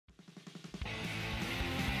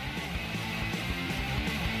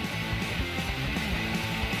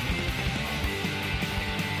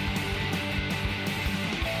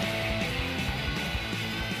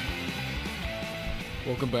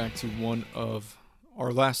Welcome back to one of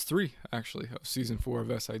our last three, actually, of season 4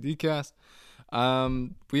 of SID Cast.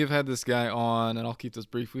 We have had this guy on, and I'll keep this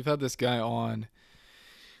brief. We've had this guy on.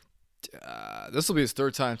 This will be his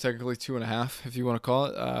third time, technically 2.5, if you want to call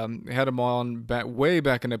it. We had him on way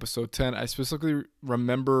back in episode 10. I specifically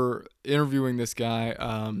remember interviewing this guy,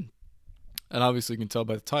 and obviously you can tell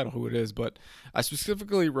by the title who it is, but I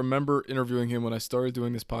specifically remember interviewing him when I started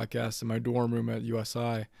doing this podcast in my dorm room at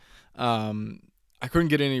USI. I couldn't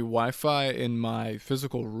get any Wi-Fi in my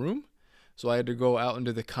physical room, so I had to go out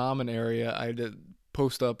into the common area. I had to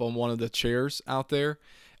post up on one of the chairs out there,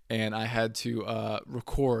 and I had to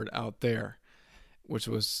record out there, which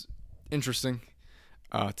was interesting,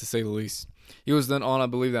 to say the least. He was then on, I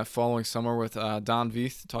believe, that following summer with Don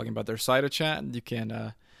Veith, talking about their SIDA chat. You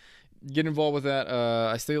can get involved with that.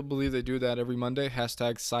 I still believe they do that every Monday.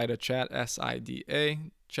 Hashtag SIDA chat,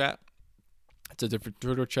 SIDA chat. It's a different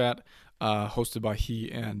Twitter chat hosted by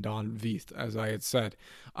he and Don Veith, as I had said.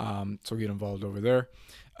 So get involved over there.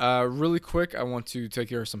 Really quick, I want to take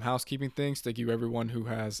care of some housekeeping things. Thank you everyone who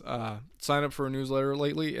has signed up for a newsletter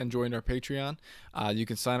lately and joined our Patreon. You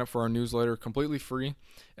can sign up for our newsletter completely free.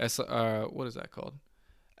 What is that called?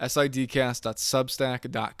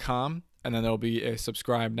 sidcast.substack.com. And then there'll be a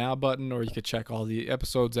subscribe now button, or you could check all the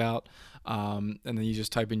episodes out. And then you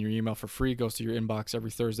just type in your email for free. It goes to your inbox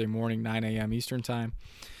every Thursday morning, 9 a.m. Eastern time.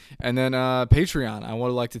 And then Patreon. I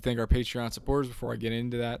would like to thank our Patreon supporters before I get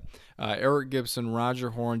into that. Eric Gibson,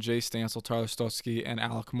 Roger Horn, Jay Stansel, Tyler Stotsky, and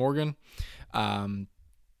Alec Morgan.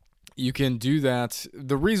 You can do that.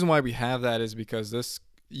 The reason why we have that is because this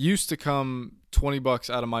used to come $20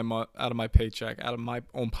 out of my paycheck, out of my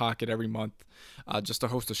own pocket every month, just to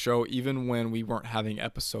host a show. Even when we weren't having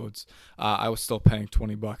episodes, I was still paying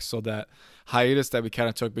 $20. So that hiatus that we kind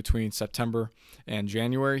of took between September and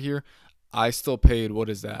January here, I still paid, what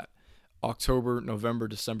is that? October, November,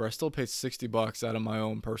 December. I still paid $60 out of my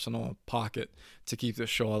own personal pocket to keep this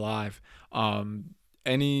show alive.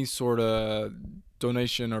 Any sort of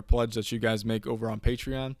donation or pledge that you guys make over on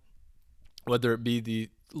Patreon, whether it be the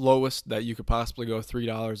lowest that you could possibly go,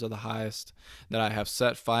 $3, or the highest that I have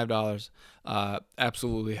set, $5,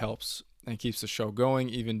 absolutely helps and keeps the show going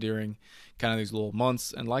even during kind of these little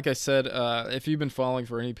months. And like I said, if you've been following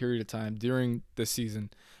for any period of time during this season,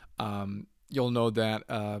 you'll know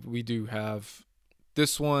that we do have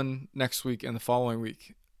this one next week and the following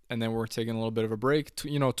week, and then we're taking a little bit of a break.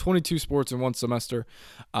 22 sports in one semester,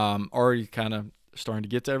 already kind of starting to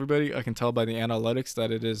get to everybody. I can tell by the analytics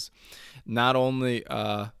that it is not only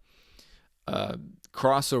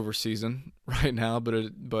crossover season right now, but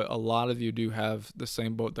a lot of you do have the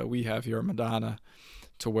same boat that we have here at Madonna,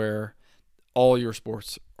 to where all your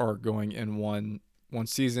sports are going in one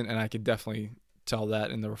season, and I could definitely tell that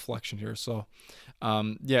in the reflection here. So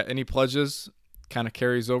any pledges kind of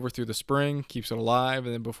carries over through the spring, keeps it alive,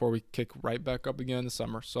 and then before we kick right back up again in the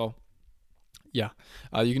summer. So you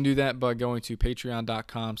can do that by going to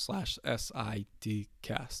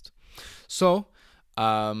patreon.com/SIDcast. So,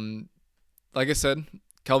 like I said,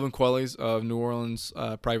 Kelvin Queliz of New Orleans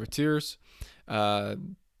Privateers.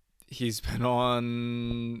 He's been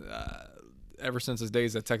on ever since his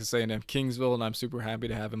days at Texas A&M Kingsville, and I'm super happy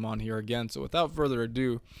to have him on here again. So without further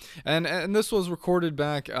ado, and this was recorded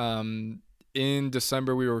back in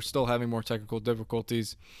December. We were still having more technical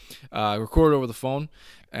difficulties. Recorded over the phone,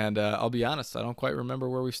 and I'll be honest, I don't quite remember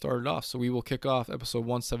where we started off. So we will kick off episode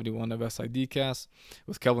 171 of SIDcast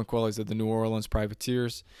with Kelvin Queliz of the New Orleans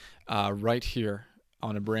Privateers, right here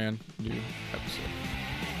on a brand new episode.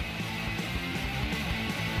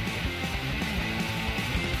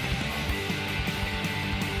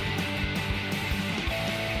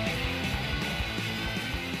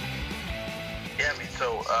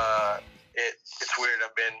 It's weird.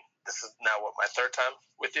 This is now my third time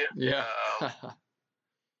with you. Yeah.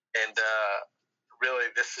 And really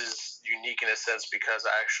this is unique in a sense because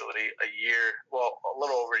I actually a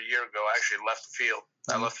little over a year ago, I actually left the field.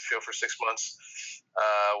 Mm-hmm. I left the field for 6 months,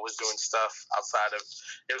 was doing stuff outside of,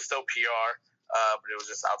 it was still PR, but it was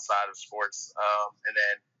just outside of sports. And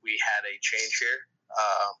then we had a change here.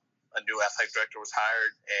 A new athletic director was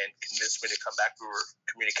hired and convinced me to come back. We were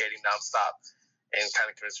communicating nonstop and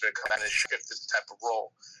kind of convinced me to come back and shift the type of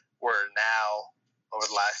role where now, over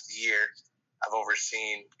the last year, I've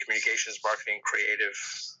overseen communications, marketing, creative,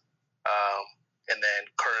 and then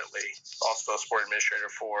currently also a sport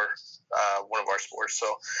administrator for one of our sports.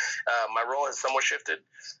 So my role has somewhat shifted.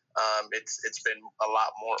 It's been a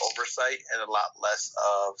lot more oversight and a lot less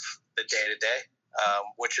of the day-to-day,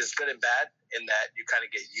 which is good and bad in that you kind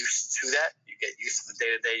of get used to that. You get used to the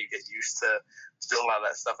day-to-day. You get used to doing a lot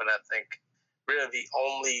of that stuff. And I think really the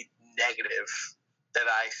only negative that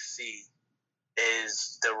I see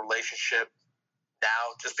is the relationship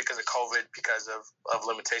now, just because of COVID, because of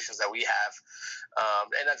limitations that we have,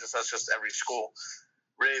 and not just us, just every school.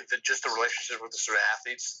 Really, just the relationship with the student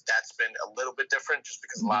athletes, that's been a little bit different, just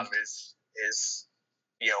because a lot of it is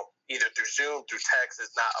either through Zoom, through text.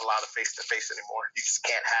 There's not a lot of face-to-face anymore. You just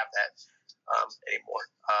can't have that anymore.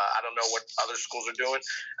 I don't know what other schools are doing.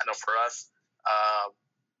 I know for us,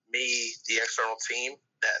 me, the external team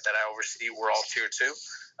that I oversee, we're all tier 2.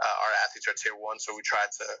 Our athletes are tier 1, so we try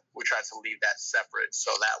to leave that separate.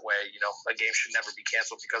 So that way, a game should never be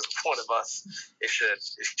canceled because of one of us. It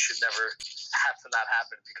should never have to not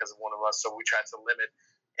happen because of one of us. So we try to limit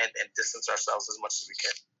and distance ourselves as much as we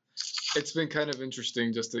can. It's been kind of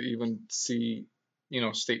interesting just to even see,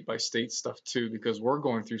 state by state stuff too, because we're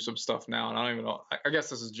going through some stuff now, and I don't even know. I guess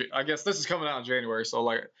this is coming out in January, so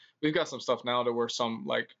like we've got some stuff now to where some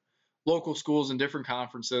like local schools in different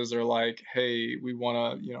conferences are like, hey, we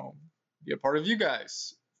want to, be a part of you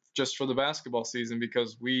guys just for the basketball season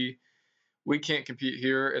because we can't compete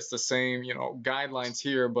here. It's the same, guidelines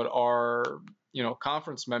here, but our,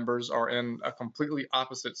 conference members are in a completely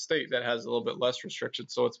opposite state that has a little bit less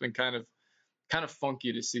restrictions. So it's been kind of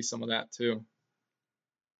funky to see some of that too.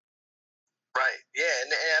 Right. Yeah,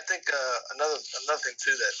 and I think another thing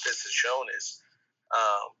too that this has shown is,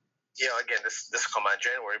 again, this will come out in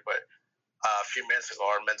January, but a few minutes ago,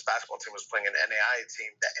 our men's basketball team was playing an NAIA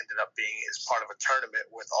team that ended up being as part of a tournament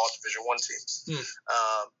with all Division I teams.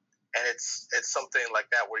 And it's something like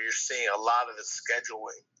that where you're seeing a lot of the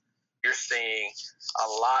scheduling. You're seeing a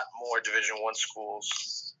lot more Division I schools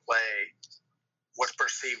play what's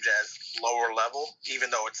perceived as lower level, even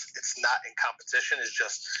though it's not in competition. It's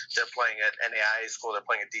just they're playing at NAIA school, they're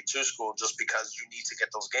playing at D2 school just because you need to get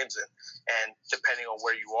those games in. And depending on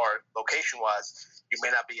where you are location-wise, you may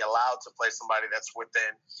not be allowed to play somebody that's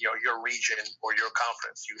within your region or your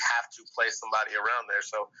conference. You have to play somebody around there.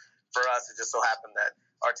 So for us, it just so happened that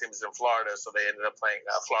our team is in Florida, so they ended up playing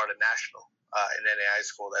Florida National in NAIA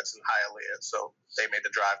school that's in Hialeah. So they made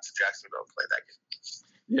the drive to Jacksonville to play that game.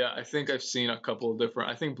 Yeah, I think I've seen a couple of different.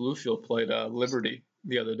 I think Bluefield played Liberty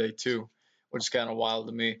the other day too, which is kind of wild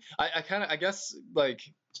to me. I guess like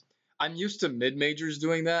I'm used to mid majors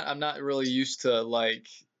doing that. I'm not really used to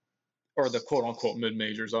or the quote unquote mid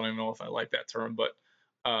majors. I don't even know if I like that term, but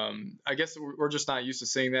I guess we're just not used to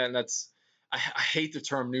seeing that, and that's I hate the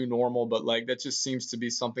term new normal, but like that just seems to be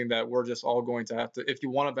something that we're just all going to have to. If you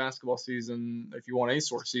want a basketball season, if you want any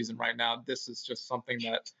sort of season right now, this is just something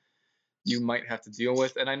that you might have to deal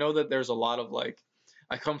with. And I know that there's a lot of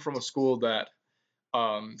I come from a school that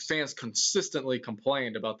fans consistently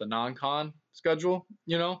complained about the non-con schedule,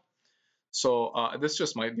 so this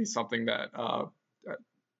just might be something that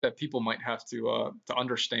people might have to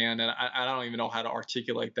understand, and I don't even know how to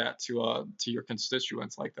articulate that to your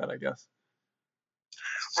constituents like that, I guess.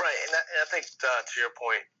 Right, and I think to your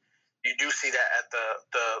point, you do see that at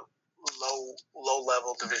the low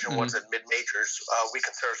level Division Ones and mid majors. We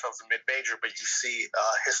consider ourselves a mid major, but you see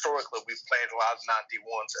historically we've played a lot of non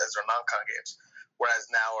D1s as our non con games. Whereas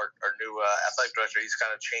now our new athletic director, he's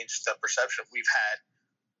kind of changed the perception. We've had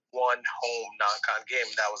one home non con game,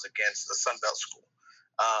 and that was against the Sunbelt school.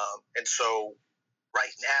 And so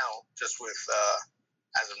right now, just with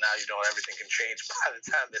as of now, everything can change by the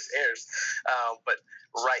time this airs. But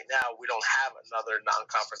right now, we don't have another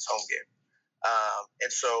non-conference home game.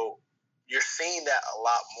 And so you're seeing that a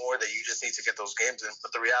lot more, that you just need to get those games in.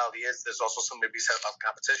 But the reality is there's also something to be said about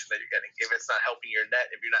competition that you're getting. If it's not helping your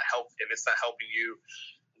net, if it's not helping you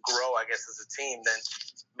grow, I guess, as a team, then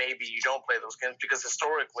maybe you don't play those games. Because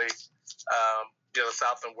historically, the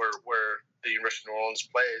Southland where the University of New Orleans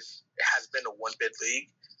plays, it has been a one-bid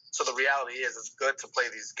league. So the reality is it's good to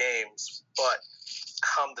play these games, but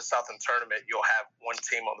come the Southland tournament, you'll have one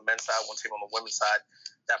team on the men's side, one team on the women's side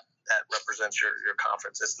that represents your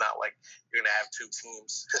conference. It's not like you're going to have two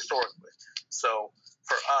teams historically. So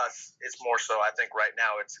for us, it's more so, I think right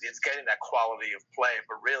now it's getting that quality of play,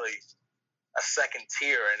 but really a second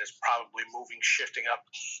tier, and it's probably shifting up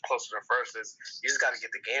closer to first, is you just got to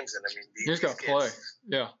get the games in. I mean, you just got to play.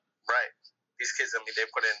 Yeah. Right. These kids, they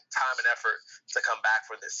put in time and effort to come back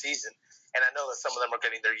for this season. And I know that some of them are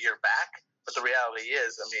getting their year back, but the reality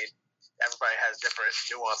is, everybody has different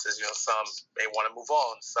nuances. Some may want to move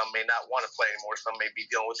on. Some may not want to play anymore. Some may be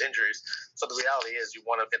dealing with injuries. So the reality is you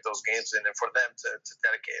want to get those games in, and for them to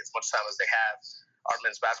dedicate as much time as they have. Our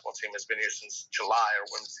men's basketball team has been here since July. Our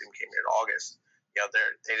women's team came here in August.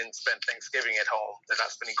 They didn't spend Thanksgiving at home. They're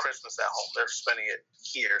not spending Christmas at home. They're spending it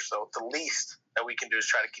here. So the least that we can do is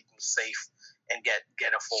try to keep them safe and get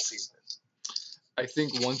a full season in. I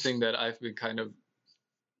think one thing that I've been kind of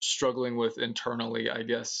struggling with internally, I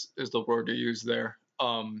guess is the word to use there.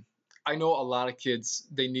 I know a lot of kids,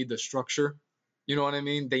 they need the structure. You know what I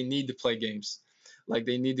mean? They need to play games. Like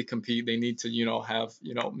they need to compete. They need to, have,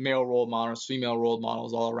 male role models, female role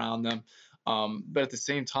models all around them. But at the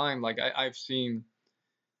same time, like I've seen,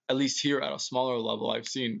 at least here at a smaller level, I've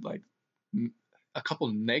seen like a couple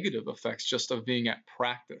negative effects just of being at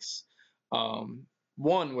practice.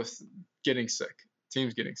 One with getting sick,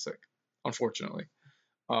 teams getting sick, unfortunately.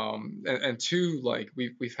 And two, like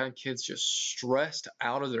we've had kids just stressed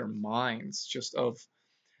out of their minds, just of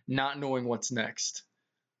not knowing what's next.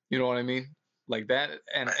 You know what I mean? Like that,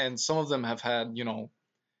 and some of them have had,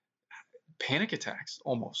 panic attacks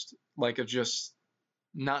almost, like of just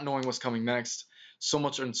not knowing what's coming next. So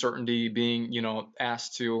much uncertainty, being,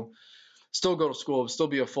 asked to still go to school, still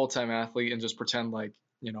be a full-time athlete, and just pretend like,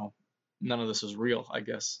 none of this is real, I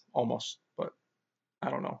guess, almost. But I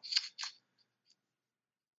don't know.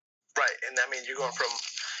 Right, and I mean, you're asking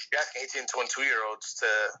 18 to 22-year-olds to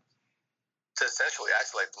essentially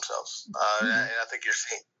isolate themselves, and I think you're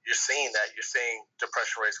seeing that. You're seeing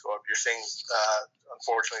depression rates go up. You're seeing,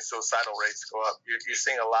 unfortunately, suicidal rates go up. You're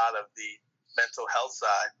seeing a lot of the mental health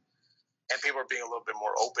side, and people are being a little bit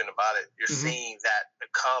more open about it. You're seeing that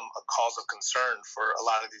become a cause of concern for a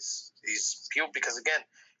lot of these people, because again,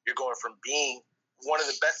 you're going from being one of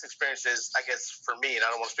the best experiences, I guess, for me, and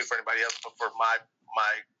I don't want to speak for anybody else, but for my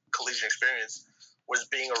collegiate experience, was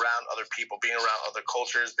being around other people, being around other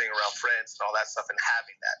cultures, being around friends and all that stuff, and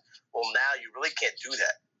having that. Well, now you really can't do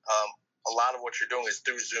that. A lot of what you're doing is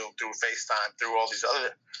through Zoom, through FaceTime, through all these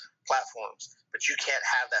other platforms, but you can't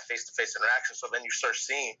have that face-to-face interaction. So then you start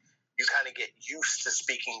seeing, you kind of get used to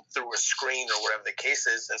speaking through a screen or whatever the case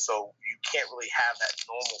is, and so you can't really have that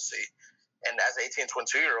normalcy. And as an 18,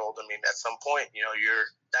 22-year-old, I mean, at some point,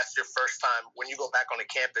 that's your first time when you go back on the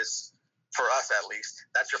campus. For us, at least,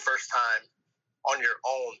 that's your first time on your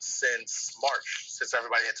own since March, since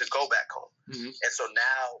everybody had to go back home. And so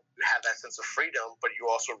now you have that sense of freedom, but you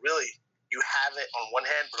also you have it on one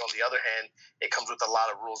hand, but on the other hand, it comes with a lot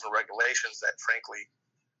of rules and regulations that, frankly,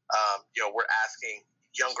 we're asking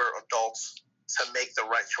younger adults to make the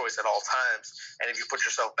right choice at all times. And if you put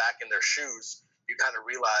yourself back in their shoes, you kind of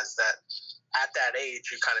realize that at that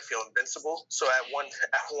age, you kind of feel invincible. So at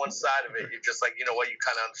one side of it, you're just like, you know what, you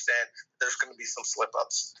kind of understand there's going to be some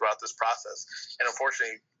slip-ups throughout this process. And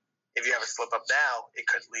unfortunately, if you have a slip-up now, it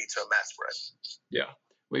could lead to a mass spread. Yeah.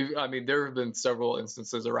 There have been several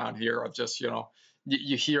instances around here of just,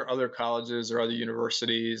 you hear other colleges or other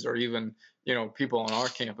universities or even, people on our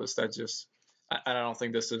campus that just, I don't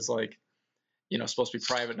think this is like, supposed to be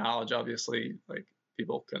private knowledge. Obviously, like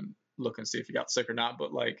people can look and see if you got sick or not,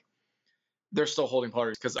 but like they're still holding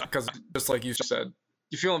parties because just like you said,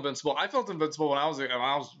 you feel invincible. I felt invincible when I was,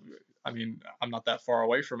 I'm not that far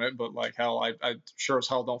away from it, but like hell, I sure as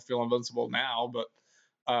hell don't feel invincible now, but,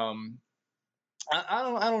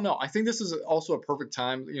 I don't know. I think this is also a perfect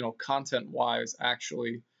time, content wise,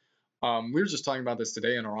 actually. We were just talking about this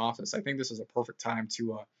today in our office. I think this is a perfect time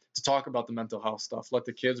to talk about the mental health stuff. Let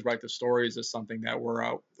the kids write the stories as something that we're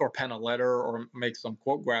out, or pen a letter or make some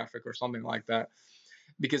quote graphic or something like that.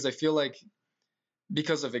 Because I feel like,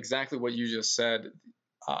 because of exactly what you just said,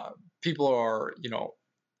 people are,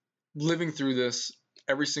 living through this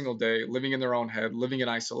every single day, living in their own head, living in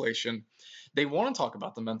isolation. They want to talk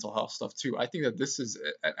about the mental health stuff too. I think that this is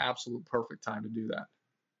an absolute perfect time to do that.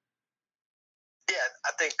 Yeah,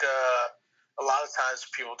 I think a lot of times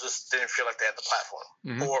people just didn't feel like they had the platform,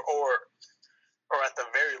 or at the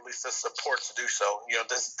very least the support to do so.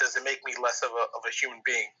 Does it make me less of a human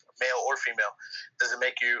being, male or female? Does it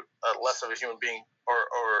make you less of a human being, or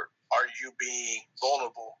are you being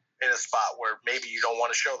vulnerable in a spot where maybe you don't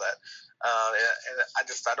want to show that? And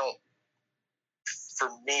I don't. For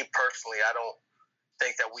me personally, I don't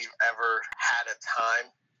think that we've ever had a time,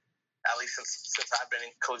 at least since I've been in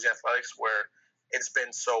collegiate athletics, where it's been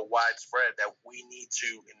so widespread that we need to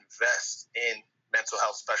invest in mental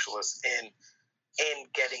health specialists, in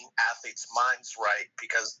getting athletes' minds right.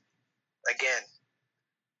 Because, again,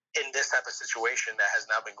 in this type of situation that has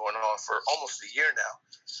now been going on for almost a year now,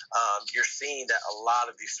 you're seeing that a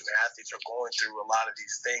lot of these student athletes are going through a lot of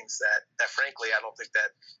these things that frankly, I don't think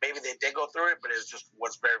that maybe they did go through it, but it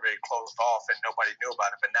was very, very closed off and nobody knew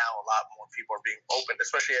about it. But now a lot more people are being open,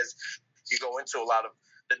 especially as you go into a lot of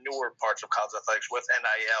the newer parts of college athletics with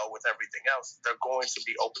NIL, with everything else. They're going to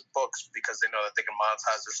be open books because they know that they can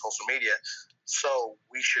monetize their social media. So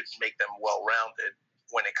we should make them well-rounded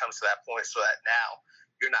when it comes to that point, so that now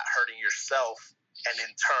you're not hurting yourself and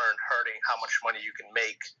in turn hurting how much money you can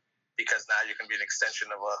make, because now you can be an extension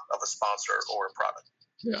of a sponsor or a product.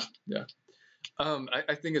 Yeah.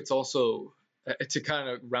 I think it's also to kind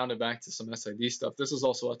of round it back to some SID stuff. This is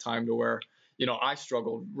also a time to where, I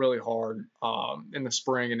struggled really hard in the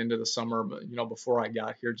spring and into the summer, but before I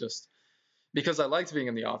got here, just because I liked being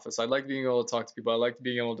in the office. I liked being able to talk to people. I liked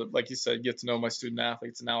being able to, like you said, get to know my student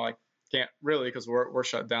athletes. And now I can't really, because we're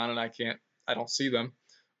shut down and I don't see them.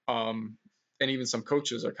 And even some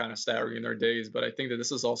coaches are kind of staggering their days. But I think that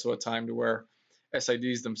this is also a time to where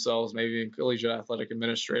SIDs themselves, maybe collegiate athletic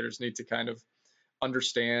administrators, need to kind of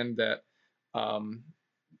understand that,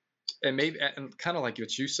 and kind of like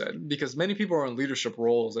what you said, because many people are in leadership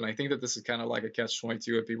roles, and I think that this is kind of like a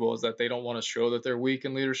catch-22 with people, is that they don't want to show that they're weak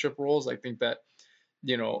in leadership roles. I think that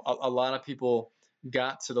a lot of people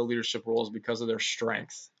got to the leadership roles because of their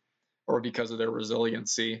strength or because of their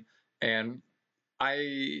resiliency, and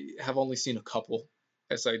I have only seen a couple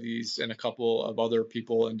SIDs and a couple of other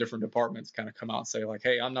people in different departments kind of come out and say like,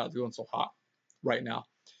 hey, I'm not doing so hot right now.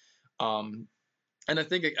 And I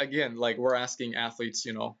think, again, like we're asking athletes,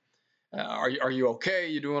 are you okay?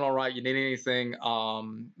 You doing all right? You need anything?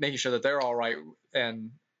 Making sure that they're all right,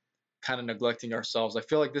 and kind of neglecting ourselves. I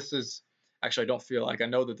feel like this is, actually, I don't feel like, I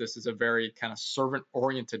know that this is a very kind of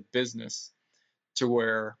servant-oriented business, to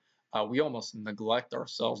where we almost neglect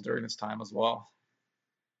ourselves during this time as well.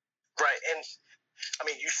 Right, and I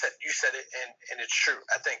mean, you said it, and it's true.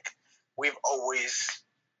 I think we've always,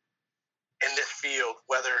 in this field,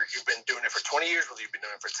 whether you've been doing it for 20 years, whether you've been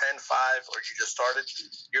doing it for 10, 5, or you just started,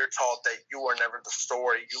 you're taught that you are never the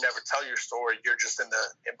story. You never tell your story. You're just in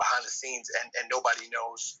behind the scenes, and nobody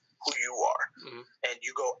knows who you are. Mm-hmm. And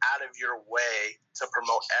you go out of your way to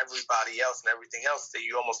promote everybody else and everything else, that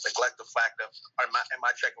you almost neglect the fact of, am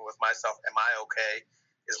I checking with myself? Am I okay?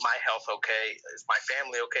 Is my health okay? Is my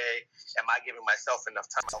family okay? Am I giving myself enough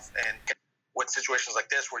time? And with situations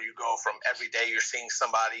like this, where you go from every day you're seeing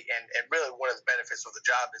somebody, and really one of the benefits of the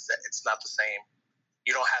job is that it's not the same.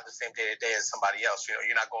 You don't have the same day to day as somebody else. You're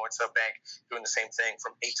not going to a bank doing the same thing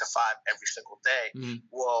from 8 to 5 every single day. Mm-hmm.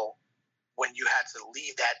 Well, when you had to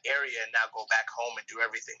leave that area and now go back home and do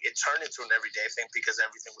everything, it turned into an everyday thing, because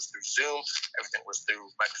everything was through Zoom, everything was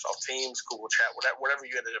through Microsoft Teams, Google Chat, whatever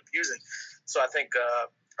you ended up using. So I think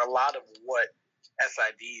a lot of what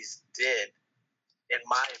SIDs did, in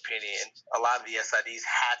my opinion, a lot of the SIDs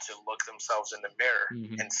had to look themselves in the mirror,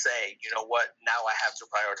 mm-hmm. and say, you know what, now I have to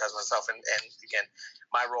prioritize myself. And again,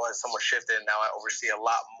 my role has somewhat shifted, and now I oversee a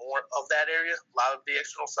lot more of that area, a lot of the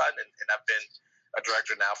external side. And I've been a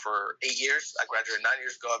director now for 8 years. I graduated 9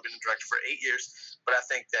 years ago. I've been a director for 8 years. But I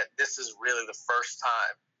think that this is really the first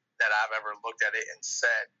time that I've ever looked at it and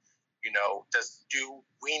said, do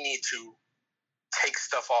we need to take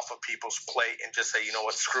stuff off of people's plate and just say, you know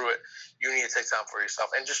what, screw it. You need to take time for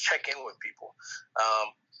yourself and just check in with people.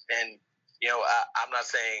 I'm not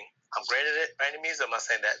saying I'm great at it by any means. I'm not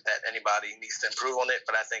saying that anybody needs to improve on it,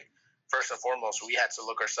 but I think first and foremost, we had to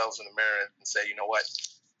look ourselves in the mirror and say, you know what,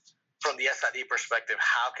 from the SID perspective,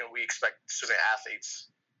 how can we expect student athletes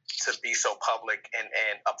to be so public and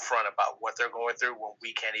upfront about what they're going through, when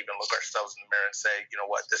we can't even look ourselves in the mirror and say, you know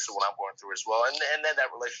what, this is what I'm going through as well. And then that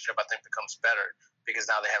relationship, I think, becomes better, because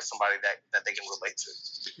now they have somebody that they can relate to.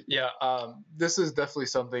 Yeah, this is definitely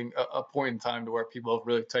something, a point in time to where people have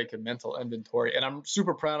really taken mental inventory. And I'm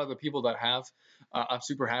super proud of the people that have. I'm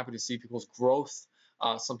super happy to see people's growth.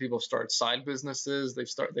 Some people have started side businesses. They've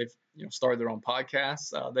started their own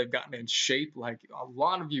podcasts. They've gotten in shape. Like a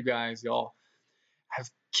lot of you guys, y'all have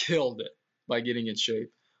killed it by getting in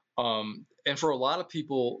shape. And for a lot of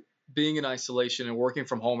people, being in isolation and working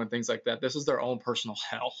from home and things like that, this is their own personal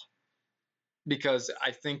hell. Because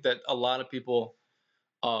I think that a lot of people,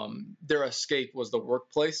 their escape was the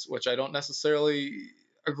workplace, which I don't necessarily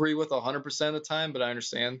agree with 100% of the time, but I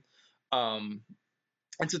understand.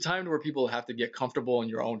 It's a time where people have to get comfortable in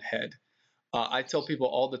your own head. I tell people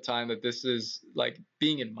all the time that this is like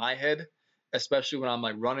being in my head, especially when I'm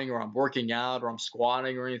like running or I'm working out or I'm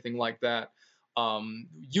squatting or anything like that.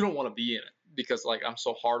 You don't want to be in it, because like I'm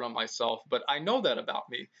so hard on myself. But I know that about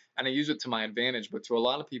me, and I use it to my advantage. But to a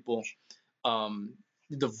lot of people,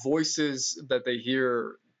 the voices that they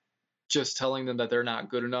hear just telling them that they're not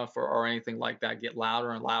good enough or anything like that get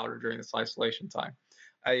louder and louder during this isolation time.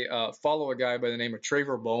 I follow a guy by the name of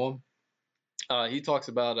Trevor Boehm. He talks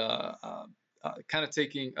about kind of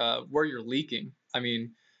taking where you're leaking. I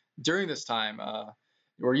mean, during this time,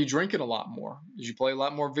 were you drinking a lot more? Did you play a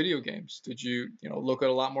lot more video games? Did you, look at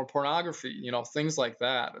a lot more pornography? Things like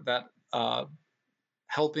that. That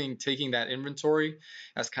taking that inventory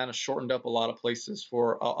has kind of shortened up a lot of places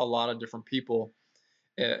for a lot of different people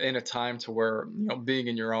in a time to where, being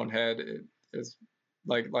in your own head is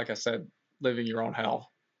like I said, living your own hell.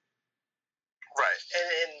 Right.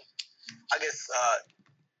 And I guess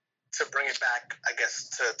to bring it back, I guess,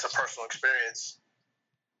 to personal experience,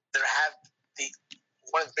 there have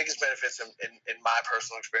one of the biggest benefits in my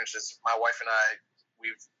personal experience is my wife and I,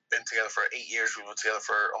 we've been together for 8 years. We've been together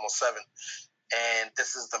for almost 7. And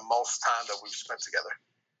this is the most time that we've spent together.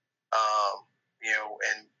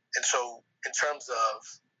 And so in terms of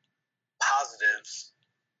positives,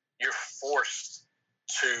 you're forced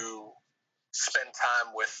to spend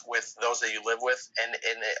time with those that you live with, and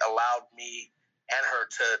it allowed me and her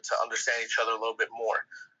to understand each other a little bit more.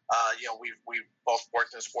 We've both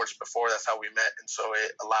worked in sports before. That's how we met, and so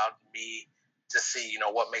it allowed me to see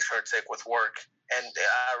what makes her tick with work. And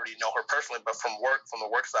I already know her personally, but from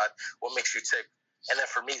the work side, what makes you tick. And then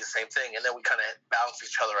for me, the same thing. And then we kind of balance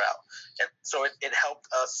each other out. And so it helped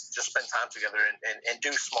us just spend time together and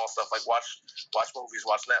do small stuff like watch movies,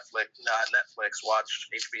 watch Netflix, watch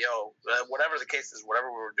HBO, whatever the case is,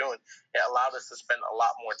 whatever we were doing. It allowed us to spend a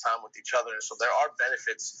lot more time with each other. And so there are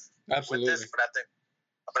benefits with this. But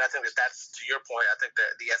I think that's to your point. I think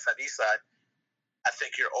that the SID side, I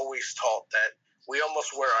think you're always taught that we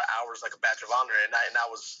almost wear our hours like a badge of honor, and I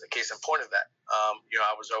was a case in point of that.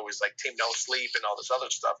 I was always like team no sleep and all this other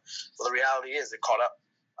stuff. Well, the reality is it caught up,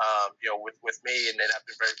 with me, and I've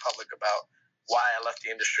been very public about why I left the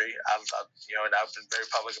industry. And I've been very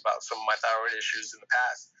public about some of my thyroid issues in the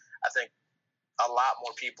past. I think a lot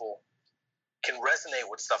more people can resonate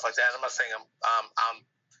with stuff like that. I'm not saying I'm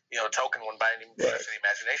token one by any stretch of the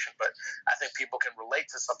imagination, but I think people can relate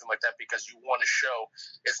to something like that because you want to show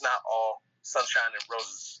it's not all sunshine and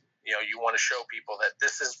roses. You want to show people that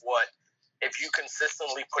this is what, if you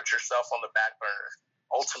consistently put yourself on the back burner,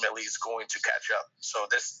 ultimately is going to catch up. So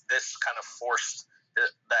this kind of forced the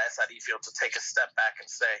SID field to take a step back and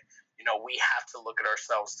say, we have to look at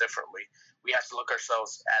ourselves differently. We have to look at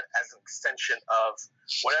ourselves as an extension of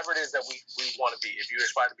whatever it is that we want to be. If you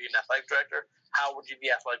aspire to be an athletic director, how would you, the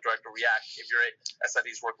athletic director, react if your SID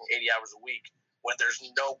is working 80 hours a week when there's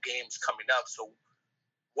no games coming up? So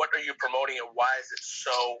what are you promoting, and why is it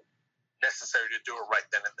so necessary to do it right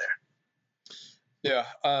then and there? Yeah,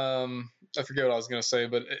 I forget what I was going to say,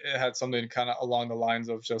 but it had something kind of along the lines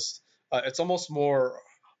of just it's almost more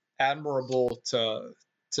admirable to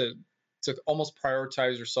almost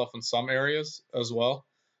prioritize yourself in some areas as well.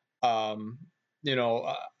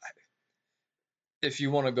 If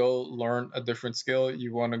you want to go learn a different skill,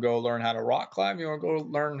 you want to go learn how to rock climb, you want to go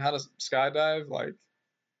learn how to skydive, like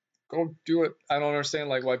go do it. I don't understand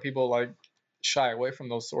like why people like shy away from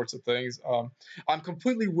those sorts of things. I'm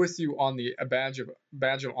completely with you on the badge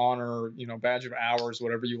of honor, badge of hours,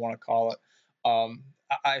 whatever you want to call it.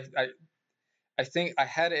 I think I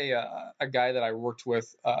had a guy that I worked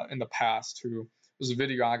with in the past who was a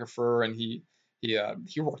videographer, and he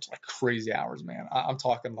worked like crazy hours, man. I'm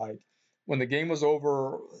talking like when the game was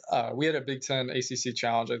over, we had a Big Ten ACC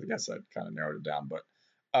challenge. I guess that kind of narrowed it down, but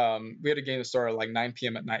we had a game that started at like 9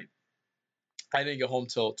 p.m. at night. I didn't get home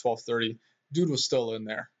till 12:30. Dude was still in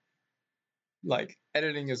there, like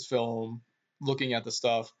editing his film, looking at the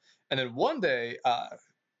stuff. And then one day,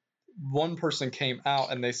 one person came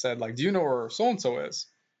out and they said, like, do you know where so-and-so is?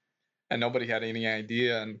 And nobody had any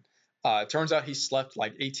idea. And it turns out he slept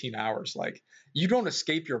like 18 hours. Like, you don't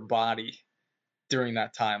escape your body during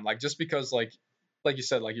that time. Like, just because, like you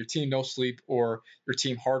said, like your team no sleep or your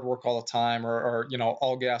team hard work all the time or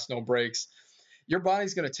all gas, no breaks, your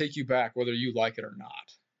body's going to take you back whether you like it or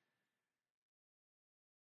not.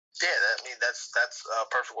 Yeah, that's a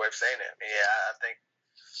perfect way of saying it. I think,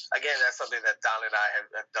 again, that's something that Don and I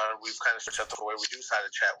have done. We've kind of switched up the way we do side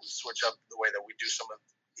of chat. We switch up the way that we do some of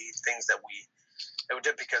the things that we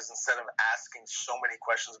did, because instead of asking so many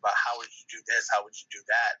questions about how would you do this, how would you do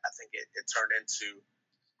that, I think it turned into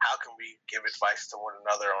how can we give advice to one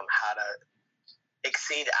another on how to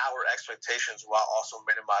exceed our expectations while also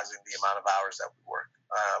minimizing the amount of hours that we work.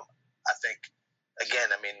 I think,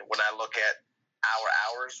 again, when I look at our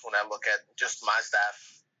hours, when I look at just my staff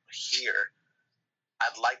here,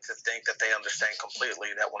 I'd like to think that they understand completely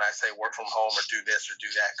that when I say work from home or do this or do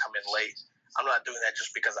that, come in late, I'm not doing that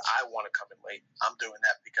just because I want to come in late. I'm doing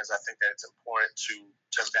that because I think that it's important to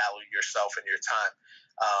value yourself and your time.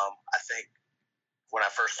 I think when I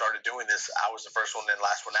first started doing this, I was the first one and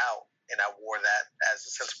last one out, and I wore that as a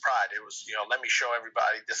sense of pride. It was, let me show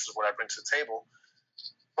everybody this is what I bring to the table.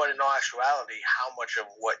 But in all actuality, how much of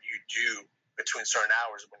what you do between certain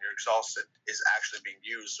hours when you're exhausted is actually being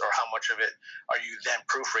used, or how much of it are you then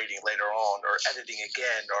proofreading later on or editing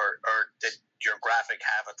again, or did your graphic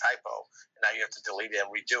have a typo and now you have to delete it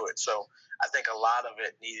and redo it? So I think a lot of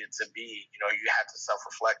it needed to be, you had to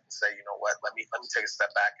self-reflect and say, what, let me take a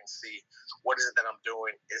step back and see what is it that I'm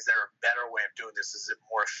doing. Is there a better way of doing this? Is it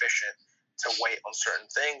more efficient to wait on certain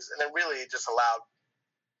things. And then really it just allowed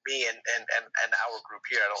me and our group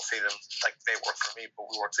here, I don't see them like they work for me, but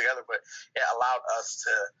we work together, but it allowed us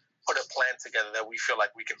to put a plan together that we feel like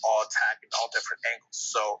we can all attack in all different angles.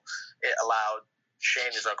 So it allowed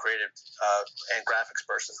Shane, is our creative and graphics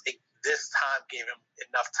person, this time gave him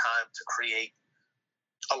enough time to create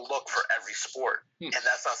a look for every sport. And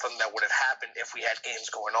that's not something that would have happened if we had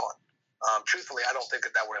games going on. Truthfully, I don't think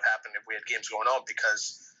that would have happened if we had games going on,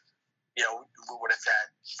 because we would have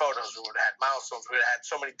had photos, we would have had milestones, we would have had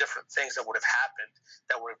so many different things that would have happened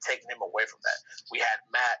that would have taken him away from that. We had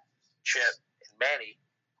Matt, Chip, and Manny,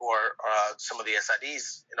 who are some of the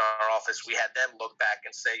SIDs in our office. We had them look back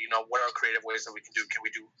and say, what are creative ways that we can do? Can we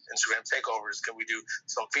do Instagram takeovers? Can we do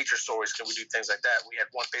some feature stories? Can we do things like that? We had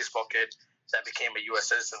one baseball kid that became a U.S.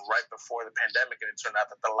 citizen right before the pandemic, and it turned out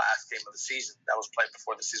that the last game of the season that was played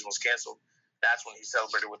before the season was canceled, that's when he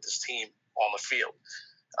celebrated with his team on the field.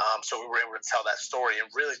 So we were able to tell that story and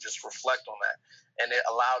really just reflect on that. And it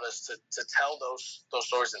allowed us to tell those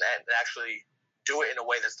stories and actually do it in a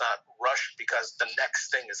way that's not rushed, because the next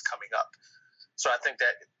thing is coming up. So I think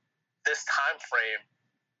that this time frame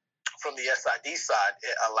from the SID side,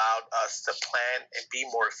 it allowed us to plan and be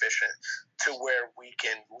more efficient to where we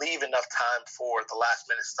can leave enough time for the last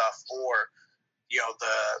minute stuff, or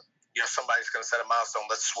somebody's going to set a milestone,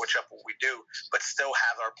 let's switch up what we do, but still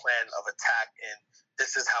have our plan of attack. And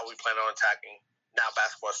this is how we plan on attacking. Now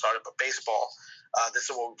basketball started, but baseball, this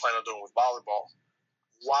is what we plan on doing with volleyball,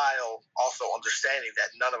 while also understanding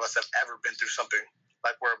that none of us have ever been through something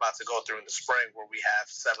like we're about to go through in the spring, where we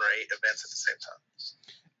have 7 or 8 events at the same time.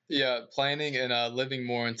 Yeah, planning and living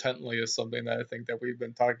more intently is something that I think that we've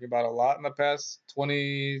been talking about a lot in the past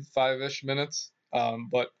 25-ish minutes. I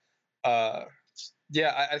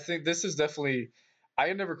think this is definitely. I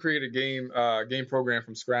had never created a game program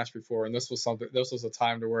from scratch before, and this was a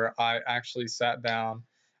time to where I actually sat down.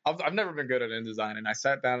 I've never been good at InDesign, and I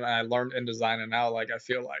sat down and I learned InDesign, and now I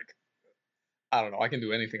feel like I don't know, I can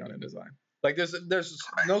do anything on InDesign. Like there's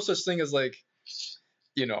no such thing as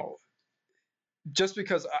just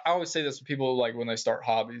because I always say this to people when they start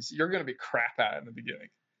hobbies, you're going to be crap at it in the beginning,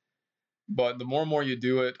 but the more and more you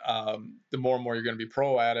do it, the more and more you're going to be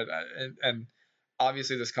pro at it. And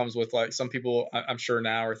obviously this comes with some people I'm sure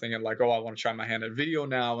now are thinking I want to try my hand at video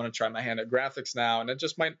now, I want to try my hand at graphics now, and it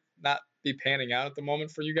just might not be panning out at the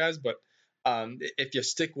moment for you guys, but if you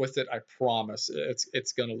stick with it, I promise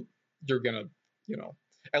you're gonna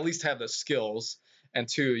at least have the skills, and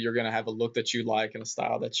 2, you're gonna have a look that you like and a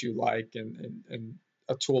style that you like, and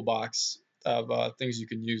a toolbox of things you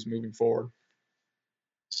can use moving forward.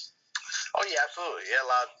 Oh yeah, absolutely. It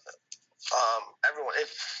allowed everyone,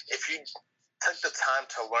 if you took the time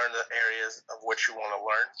to learn the areas of what you want to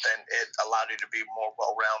learn, then it allowed you to be more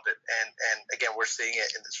well-rounded. And again, we're seeing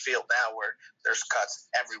it in this field now, where there's cuts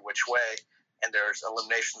every which way, and there's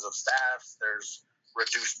eliminations of staffs, there's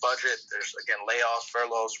reduced budget, there's again layoffs,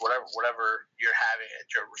 furloughs, whatever you're having at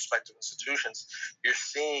your respective institutions. You're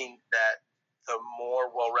seeing that the more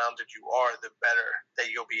well-rounded you are, the better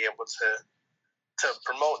that you'll be able to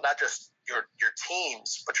promote not just your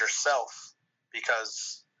teams, but yourself,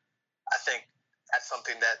 because I think that's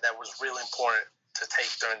something that was really important to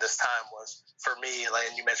take during this time. Was for me,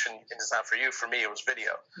 and you mentioned InDesign for you. For me, it was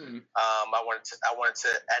video. I wanted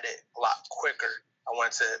to edit a lot quicker. I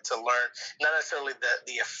wanted to learn not necessarily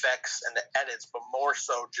the effects and the edits, but more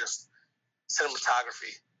so just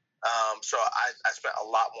cinematography. So I spent a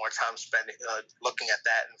lot more time spending looking at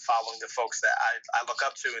that and following the folks that I look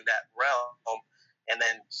up to in that realm. And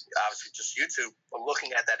then obviously just YouTube, but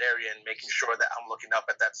looking at that area and making sure that I'm looking up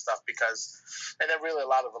at that stuff, and then really a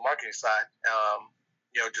lot of the marketing side,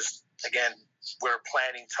 just again, we're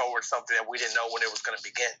planning towards something that we didn't know when it was going to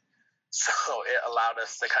begin. So it allowed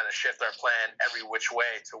us to kind of shift our plan every which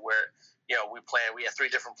way to where, we had 3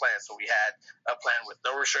 different plans. So we had a plan with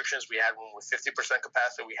no restrictions. We had one with 50%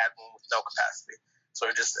 capacity. We had one with no capacity. So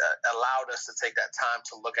it just allowed us to take that time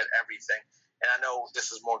to look at everything. And I know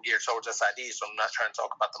this is more geared towards SID, so I'm not trying to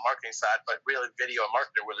talk about the marketing side, but really video and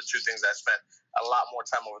marketing were the 2 things that I spent a lot more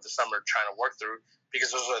time over the summer trying to work through,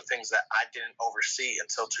 because those are the things that I didn't oversee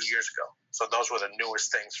until 2 years ago. So those were the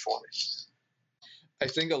newest things for me. I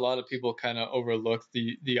think a lot of people kind of overlook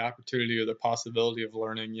the opportunity or the possibility of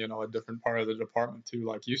learning, a different part of the department too.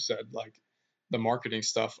 Like you said, like the marketing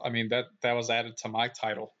stuff. I mean, that was added to my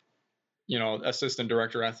title, assistant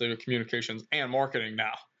director, athletic communications and marketing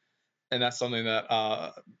now. And that's something that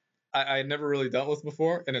I had never really dealt with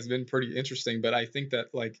before, and it's been pretty interesting. But I think that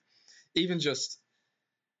even just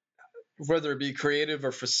whether it be creative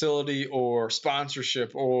or facility or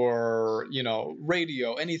sponsorship or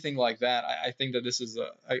radio, anything like that. I think that this is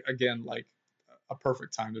again like a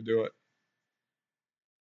perfect time to do it.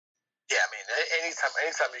 Yeah, I mean,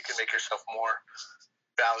 anytime you can make yourself more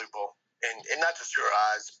valuable, and not just your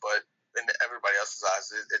eyes, but in everybody else's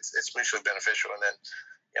eyes, it's mutually beneficial. And then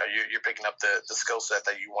you're picking up the skill set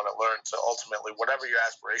that you want to learn. So ultimately, whatever your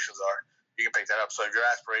aspirations are, you can pick that up. So if your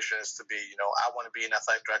aspiration is to be, I want to be an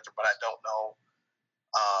athletic director, but I don't know.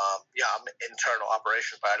 I'm internal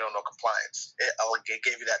operations, but I don't know compliance. It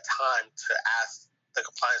gave you that time to ask the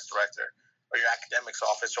compliance director or your academics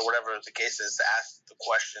office or whatever the case is to ask the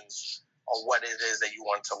questions on what it is that you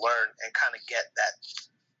want to learn and kind of get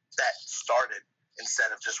that started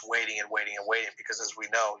instead of just waiting and waiting and waiting. Because as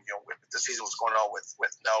we know, the season was going on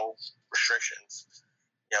with no restrictions.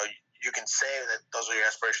 You can say that those are your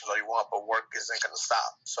aspirations all you want, but work isn't going to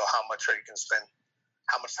stop. So how much are you going to spend?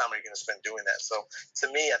 How much time are you going to spend doing that? So to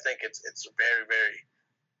me, I think it's very, very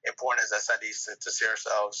important as SIDs to see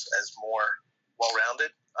ourselves as more well-rounded,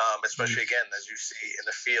 especially, again, as you see in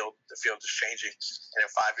the field is changing. And in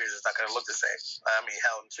 5 years, it's not going to look the same. I mean,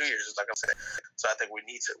 hell, in 2 years, it's not going to look the same. So I think we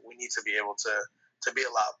need to be able to be a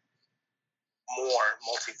lot more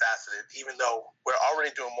multifaceted, even though we're already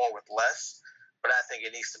doing more with less. But I think it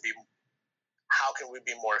needs to be, how can we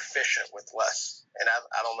be more efficient with less? And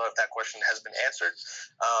I don't know if that question has been answered,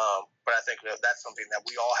 but I think that's something that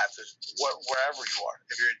we all have to, wherever you are,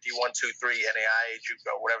 if you're at D1, 2, 3, NAI,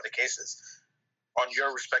 JUCO, whatever the case is, on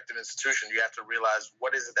your respective institution, you have to realize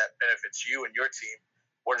what is it that benefits you and your team,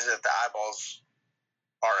 what is it that the eyeballs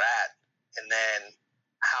are at, and then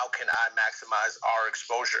how can I maximize our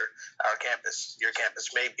exposure at our campus? Your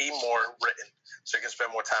campus may be more written, so you can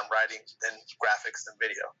spend more time writing than graphics than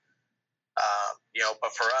video.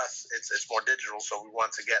 But for us, it's more digital, so we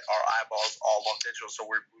want to get our eyeballs all on digital. So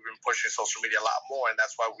we've been pushing social media a lot more, and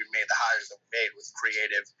that's why we made the hires that we made, with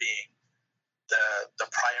creative being the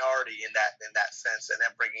priority in that sense, and then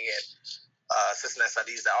bringing in assistant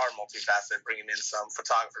SIDs that are multifaceted, bringing in some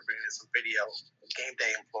photographer, bringing in some video, game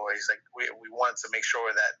day employees. Like we wanted to make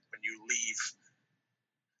sure that when you leave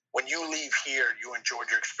here, you enjoyed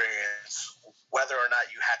your experience, whether or not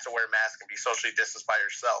you had to wear a mask and be socially distanced by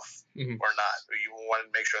yourself or not. You wanted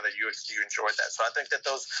to make sure that you enjoyed that. So I think that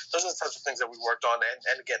those are the types of things that we worked on.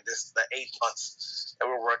 And again, the 8 months that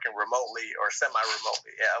we're working remotely or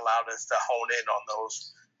semi-remotely, it allowed us to hone in on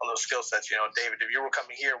those skill sets. David, if you were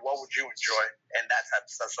coming here, what would you enjoy? And that type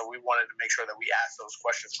of stuff. So we wanted to make sure that we asked those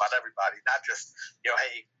questions about everybody, not just,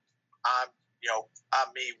 hey, I'm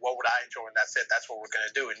me, what would I enjoy? And that's it. That's what we're going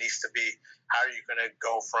to do. It needs to be, how are you going to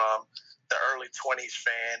go from the early 20s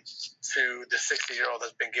fan to the 60-year-old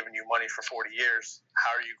that's been giving you money for 40 years? How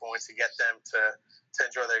are you going to get them to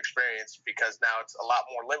enjoy their experience? Because now it's a lot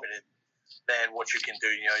more limited than what you can do.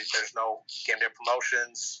 There's no game day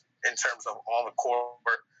promotions in terms of on the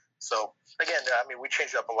court. So again, I mean, we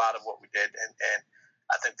changed up a lot of what we did, and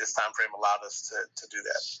I think this time frame allowed us to do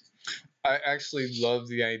that. I actually love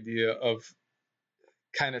the idea of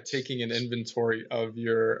kind of taking an inventory of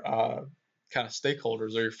your kind of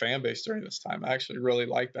stakeholders or your fan base during this time. I actually really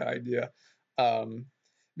like that idea,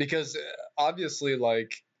 because obviously,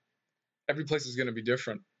 like, every place is going to be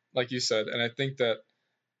different, like you said, and I think that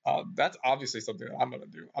that's obviously something that I'm going to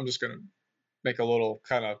do. I'm just going to make a little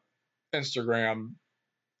kind of Instagram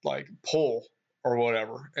like poll or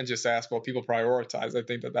whatever and just ask what people prioritize. I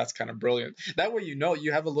think that that's kind of brilliant. That way,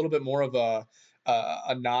 you have a little bit more of a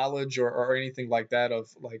knowledge or anything like that of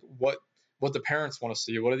like what the parents want to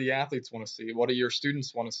see, what do the athletes want to see, what do your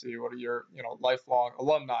students want to see, what are your lifelong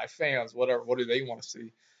alumni, fans, whatever, what do they want to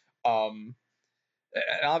see. And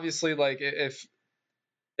obviously, like, if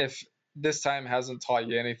this time hasn't taught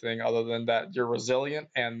you anything other than that you're resilient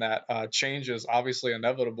and that change is obviously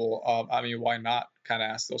inevitable, I mean, why not kind of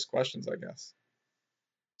ask those questions, I guess.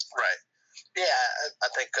 Right. Yeah, I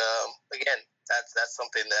think, again, that's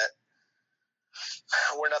something that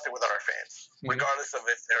we're nothing without our fans, regardless of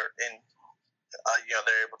if they're in,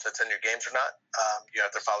 they're able to attend your games or not.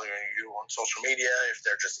 If they're following you on social media, if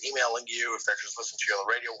they're just emailing you, if they're just listening to you on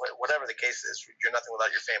the radio, whatever the case is, you're nothing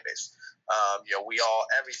without your fan base. We all,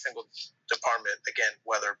 every single department, again,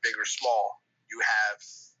 whether big or small, you have,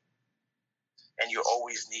 and you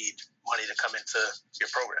always need money to come into your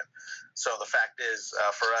program. So the fact is,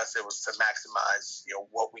 for us, it was to maximize,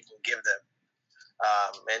 what we can give them.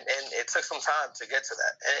 And it took some time to get to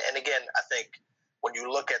that. And again, I think when you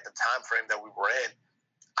look at the time frame that we were in,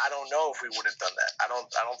 I don't know if we would have done that. I don't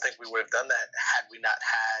think we would have done that had we not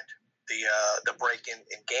had the break in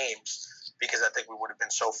games, because I think we would have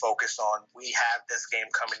been so focused on, we have this game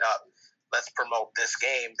coming up. let's promote this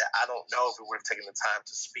game that I don't know if we would have taken the time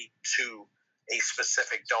to speak to a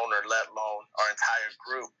specific donor, let alone our entire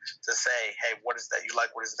group, to say, hey, what is that you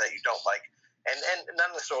like? What is it that you don't like? And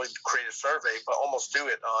not necessarily create a survey, but almost do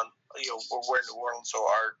it on, we're in New Orleans, so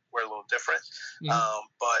we're a little different.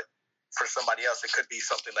 But for somebody else, it could be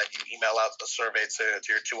something that you email out a survey to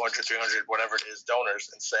your 200, 300, whatever it is, donors,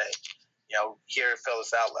 and say, here, fill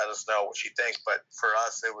this out, let us know what you think. But for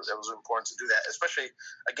us, it was important to do that, especially,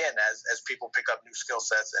 again, as people pick up new skill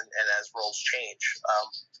sets and as roles change.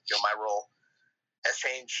 My role has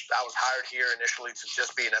changed. I was hired here initially to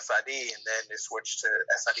just be an SID, and then it switched to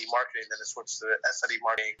SID marketing, then it switched to SID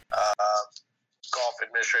marketing, golf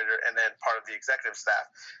administrator, and then part of the executive staff.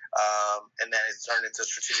 And then it turned into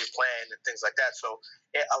strategic plan and things like that. So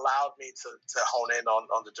it allowed me to hone in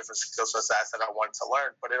on the different skill sets that I wanted to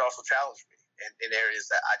learn, but it also challenged me in areas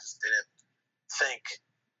that I just didn't think,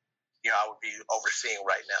 I would be overseeing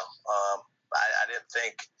right now. I didn't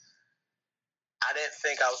think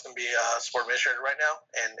I was going to be a sport administrator right now,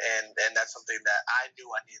 and that's something that I knew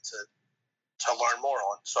I needed to learn more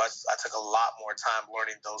on. So I took a lot more time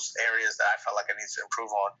learning those areas that I felt like I needed to improve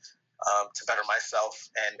on, to better myself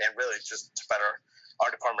and really just to better our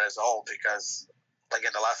department as a whole. Because, again,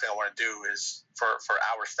 the last thing I want to do is for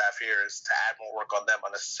our staff here is to add more work on them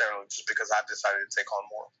unnecessarily just because I've decided to take on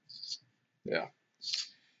more. Yeah.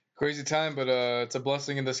 Crazy time, but it's a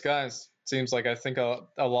blessing in disguise. Seems like I think a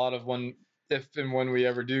lot of if and when we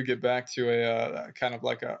ever do get back to a kind of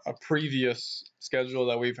like a previous schedule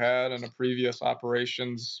that we've had and a previous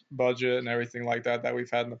operations budget and everything like that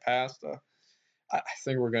we've had in the past, I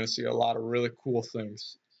think we're going to see a lot of really cool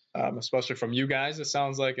things, especially from you guys, it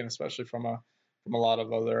sounds like, and especially from a lot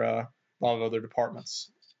of other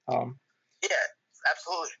departments. Yeah,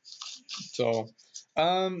 absolutely. So,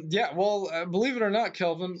 well, believe it or not,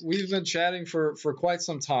 Kelvin, we've been chatting for quite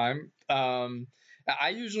some time. I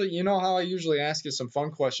usually, how I usually ask you some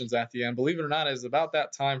fun questions at the end. Believe it or not, it's about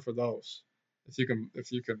that time for those. If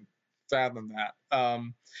you can fathom that.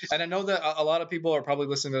 And I know that a lot of people are probably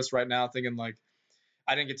listening to this right now, thinking like,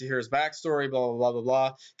 I didn't get to hear his backstory, blah blah blah blah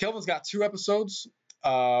blah. Kelvin's got 2 episodes.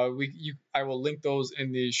 I will link those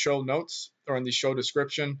in the show notes or in the show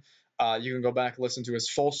description. You can go back and listen to his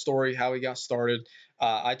full story, how he got started.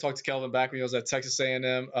 I talked to Kelvin back when he was at Texas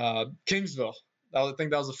A&M, Kingsville. I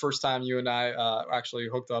think that was the first time you and I actually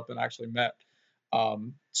hooked up and actually met.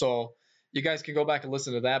 So you guys can go back and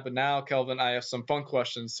listen to that. But now, Kelvin, I have some fun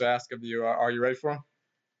questions to ask of you. Are you ready for them?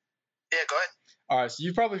 Yeah, go ahead. All right. So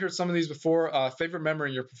you've probably heard some of these before. Favorite memory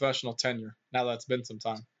in your professional tenure? Now that it's been some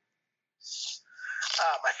time.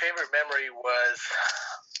 My favorite memory was,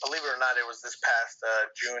 believe it or not, it was this past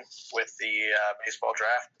June with the baseball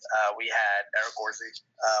draft. We had Eric Orsi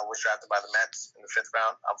was drafted by the Mets in the 5th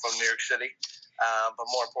round. I'm from New York City. But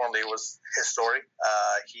more importantly, it was his story.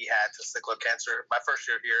 He had testicular cancer. My first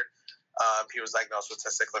year here, he was diagnosed with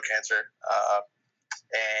testicular cancer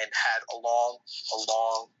and had a long,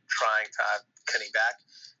 trying time getting back.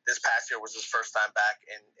 This past year was his first time back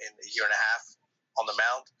in a year and a half on the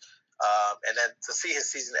mound. And then to see his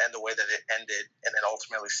season end the way that it ended and then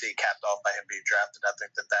ultimately see it capped off by him being drafted, I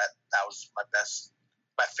think that was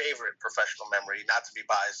my favorite professional memory, not to be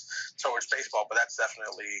biased towards baseball, but that's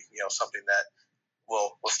definitely, something that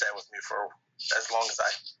will stay with me for as long as I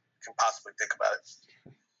can possibly think about it.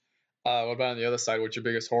 What about on the other side? What's your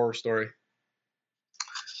biggest horror story?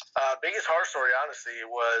 Biggest horror story, honestly,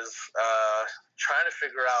 was trying to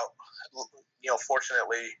figure out,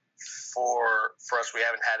 fortunately for us, we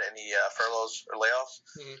haven't had any furloughs or layoffs,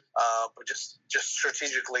 but just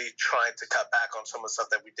strategically trying to cut back on some of the stuff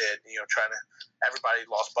that we did, everybody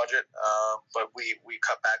lost budget, but we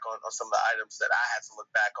cut back on some of the items that I had to look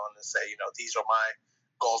back on and say, these are my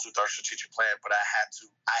goals with our strategic plan, but I had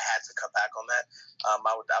to cut back on that.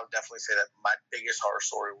 I would definitely say that my biggest horror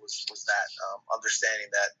story was that, understanding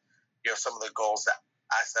that, some of the goals that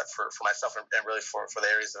I set for myself and really for the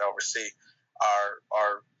areas that I oversee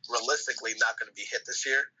are realistically not going to be hit this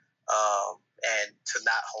year, and to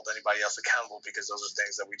not hold anybody else accountable because those are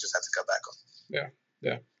things that we just have to cut back on.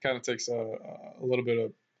 Yeah. Kind of takes a little bit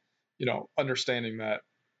of, understanding that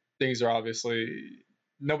things are obviously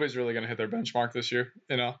nobody's really going to hit their benchmark this year,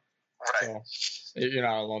 Right. So you're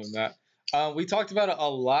not alone in that. We talked about it a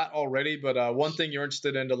lot already, but one thing you're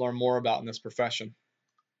interested in to learn more about in this profession?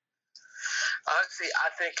 Honestly,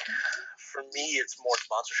 I think for me, it's more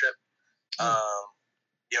sponsorship.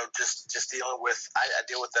 Just dealing with, I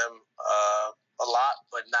deal with them a lot,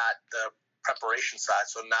 but not the preparation side.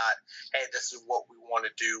 So not, hey, this is what we want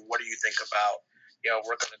to do. What do you think about,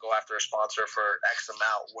 we're going to go after a sponsor for X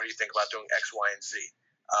amount. What do you think about doing X, Y, and Z?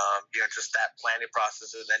 Just that planning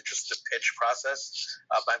process and then just the pitch process.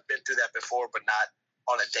 I've been through that before, but not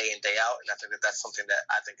on a day in, day out. And I think that that's something that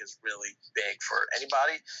I think is really big for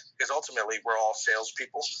anybody, because ultimately we're all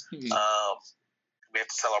salespeople. We have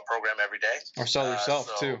to sell our program every day. Or sell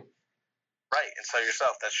yourself too. Right, and sell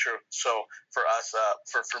yourself. That's true. So for us,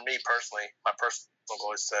 for me personally, my personal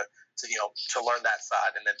goal is to learn that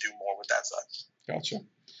side and then do more with that side. Gotcha.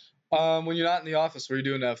 When you're not in the office, what are you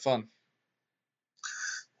doing to have fun?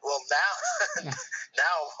 Well, now I'm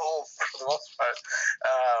home for the most part.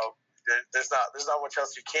 There's not much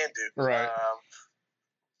else you can do. Right.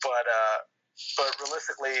 But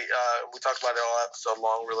realistically, we talked about it all episode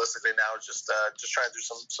long. Realistically, now just trying to do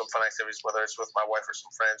some fun activities, whether it's with my wife or some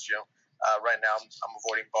friends. Right now I'm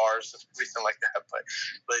avoiding bars and everything like that, but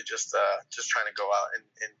really just trying to go out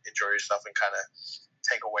and enjoy yourself and kind of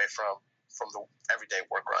take away from the everyday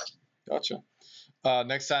work grind. Gotcha.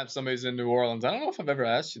 Next time somebody's in New Orleans, I don't know if I've ever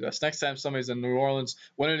asked you this. Next time somebody's in New Orleans,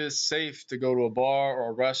 when it is safe to go to a bar or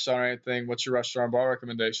a restaurant or anything, what's your restaurant bar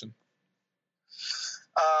recommendation?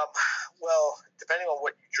 Well, depending on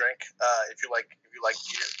what you drink, if you like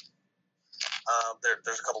beer,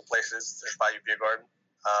 there's a couple places. There's Bayou Beer Garden.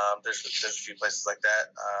 There's a few places like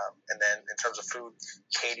that. And then in terms of food,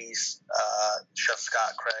 Katie's, Chef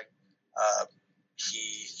Scott Craig,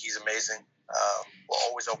 he's amazing. Will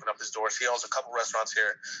always open up his doors. He owns a couple restaurants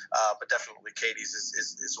here, but definitely Katie's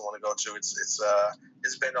is the one to go to. It's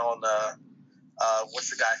been on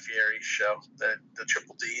what's the Guy Fieri show, the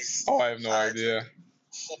Triple D's. Oh, I have no idea.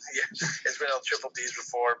 Yeah, it's been on Triple D's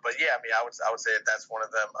before, but yeah, I mean, I would say that's one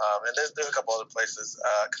of them. And there's a couple other places.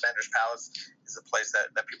 Commander's Palace is a place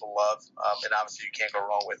that people love, and obviously you can't go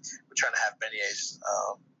wrong with. We're trying to have beignets.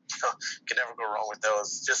 You can never go wrong with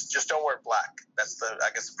those. Just don't wear black. That's the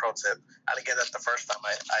pro tip. I didn't get that the first time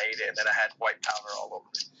I ate it, and then I had white powder all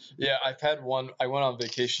over me. Yeah, I've had one. I went on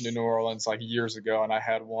vacation to New Orleans like years ago, and I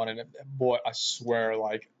had one, and boy, I swear,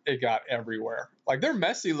 like it got everywhere. Like they're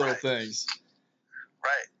messy little things.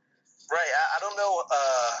 Right. I don't know.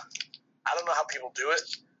 I don't know how people do it.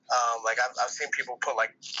 Like I've seen people put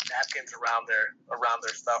like napkins around their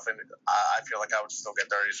stuff, and I feel like I would still get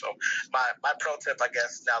dirty. So my pro tip, I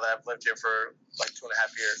guess, now that I've lived here for like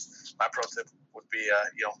 2.5 years, my pro tip would be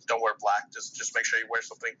don't wear black. Just make sure you wear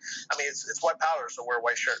something. I mean, it's white powder, so wear a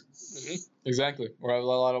white shirt. Mm-hmm. Exactly. Or a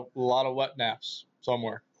lot of wet naps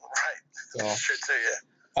somewhere. Right. So. Sure too. Yeah.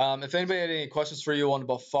 If anybody had any questions for you, wanted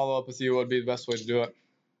to follow up with you, what would be the best way to do it?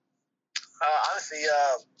 Honestly,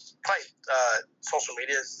 probably social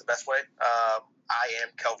media is the best way. I am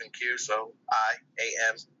Kelvin Q, so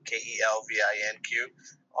IAMKELVINQ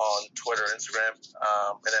on Twitter, Instagram,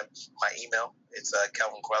 and then my email. It's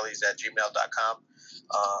kelvinqueliz@gmail.com.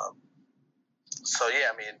 So yeah,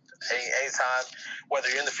 I mean, anytime, whether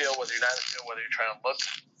you're in the field, whether you're not in the field, whether you're trying to look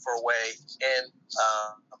for a way in,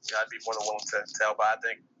 I'd be more than willing to help. But I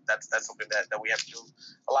think that's something that we have to do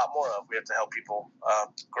a lot more of. We have to help people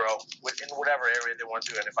grow in whatever area they want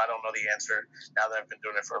to do. And if I don't know the answer, now that I've been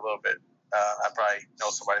doing it for a little bit, I probably know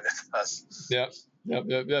somebody that does. Yep.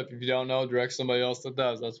 If you don't know, direct somebody else that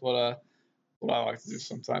does. That's what I like to do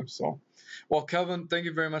sometimes. So, well, Kelvin, thank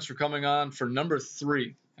you very much for coming on for number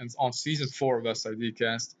 3 and on season 4 of SID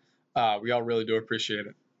Cast. We all really do appreciate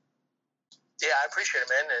it. Yeah, I appreciate it,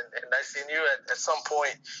 man, and nice seeing you. At some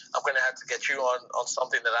point, I'm going to have to get you on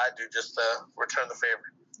something that I do just to return the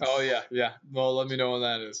favor. Oh, yeah. Well, let me know when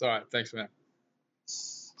that is. All right, thanks, man.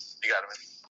 You got it, man.